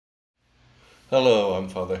Hello, I'm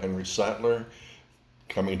Father Henry Sattler,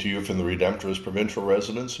 coming to you from the Redemptorist Provincial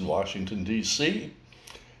Residence in Washington, D.C.,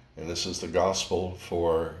 and this is the Gospel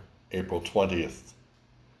for April 20th.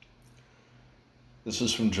 This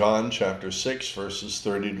is from John chapter 6, verses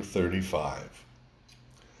 30 to 35.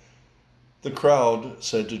 The crowd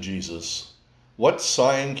said to Jesus, "What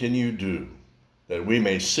sign can you do, that we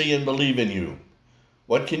may see and believe in you?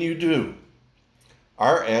 What can you do?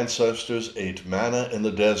 Our ancestors ate manna in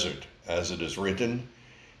the desert, as it is written,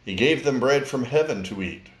 He gave them bread from heaven to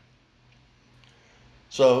eat."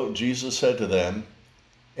 So Jesus said to them,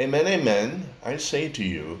 "Amen, amen, I say to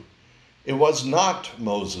you, it was not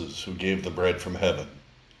Moses who gave the bread from heaven.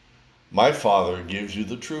 My Father gives you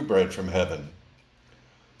the true bread from heaven.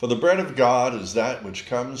 For the bread of God is that which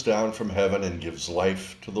comes down from heaven and gives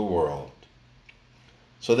life to the world."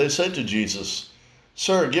 So they said to Jesus,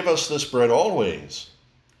 "Sir, give us this bread always."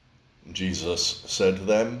 Jesus said to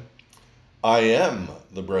them, "I am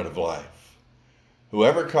the bread of life.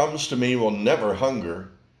 Whoever comes to me will never hunger,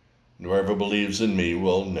 and whoever believes in me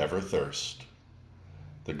will never thirst."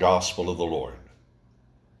 The Gospel of the Lord.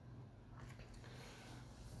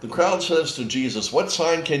 The crowd says to Jesus, "What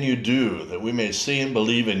sign can you do that we may see and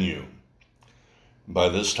believe in you?" By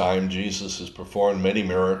this time, Jesus has performed many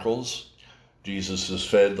miracles. Jesus has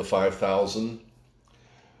fed the 5,000.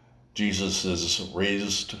 Jesus has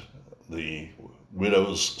raised the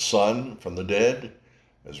widow's son from the dead,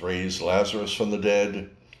 has raised Lazarus from the dead,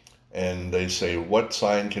 and they say, "What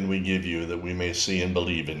sign can we give you that we may see and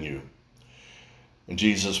believe in you?" And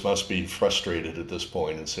Jesus must be frustrated at this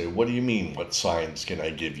point and say, "What do you mean, what signs can I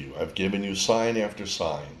give you? I've given you sign after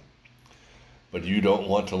sign, but you don't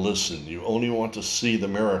want to listen. You only want to see the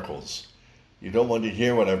miracles. You don't want to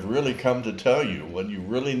hear what I've really come to tell you, what you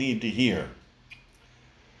really need to hear."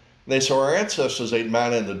 They say, "Our ancestors ate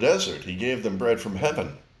manna in the desert. He gave them bread from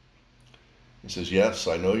heaven." He says, "Yes,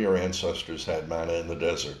 I know your ancestors had manna in the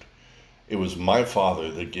desert. It was my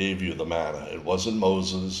Father that gave you the manna. It wasn't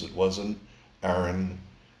Moses. It wasn't Aaron.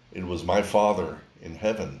 It was my Father in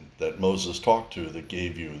heaven that Moses talked to that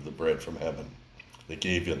gave you the bread from heaven, that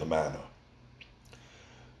gave you the manna.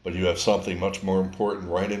 But you have something much more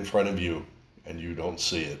important right in front of you, and you don't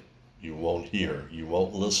see it. You won't hear. You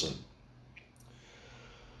won't listen.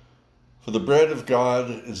 For the bread of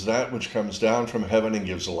God is that which comes down from heaven and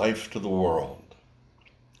gives life to the world."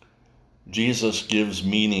 Jesus gives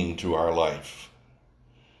meaning to our life.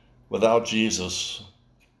 Without Jesus,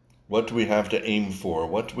 what do we have to aim for?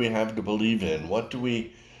 What do we have to believe in? What do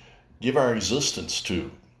we give our existence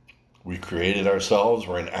to? We created ourselves.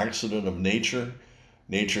 We're an accident of nature.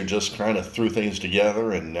 Nature just kind of threw things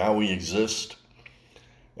together, and now we exist.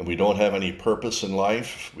 And we don't have any purpose in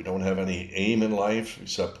life. We don't have any aim in life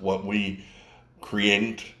except what we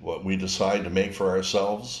create, what we decide to make for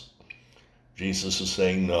ourselves. Jesus is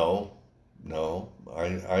saying, no,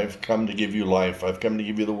 I've come to give you life. I've come to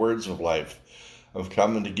give you the words of life. I've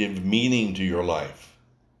come to give meaning to your life.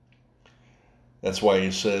 That's why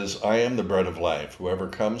he says, "I am the bread of life. Whoever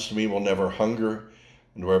comes to me will never hunger,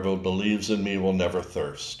 and whoever believes in me will never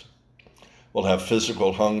thirst." We'll have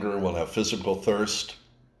physical hunger. We'll have physical thirst.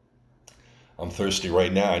 I'm thirsty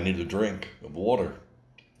right now. I need a drink of water.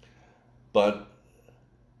 But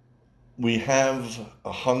we have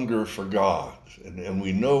a hunger for God, and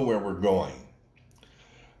we know where we're going.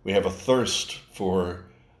 We have a thirst for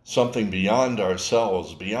something beyond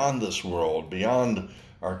ourselves, beyond this world, beyond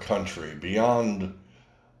our country, beyond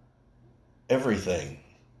everything.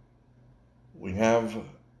 We have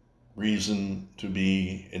reason to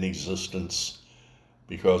be in existence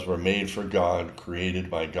because we're made for God,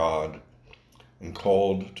 created by God, and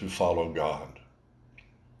called to follow God.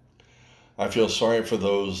 I feel sorry for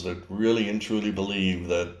those that really and truly believe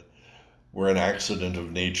that we're an accident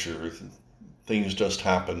of nature. Things just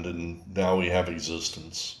happened and now we have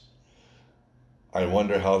existence. I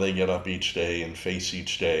wonder how they get up each day and face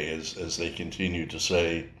each day as they continue to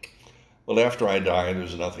say, "Well, after I die,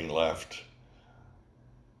 there's nothing left.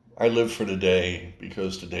 I live for today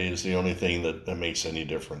because today is the only thing that makes any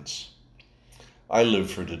difference. I live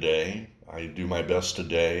for today. I do my best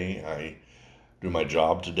today. I do my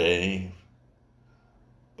job today.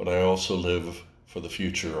 But I also live for the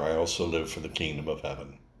future. I also live for the kingdom of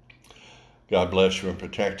heaven." God bless you and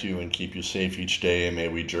protect you and keep you safe each day, and may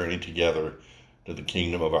we journey together to the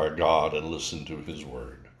kingdom of our God and listen to his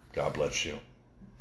word. God bless you.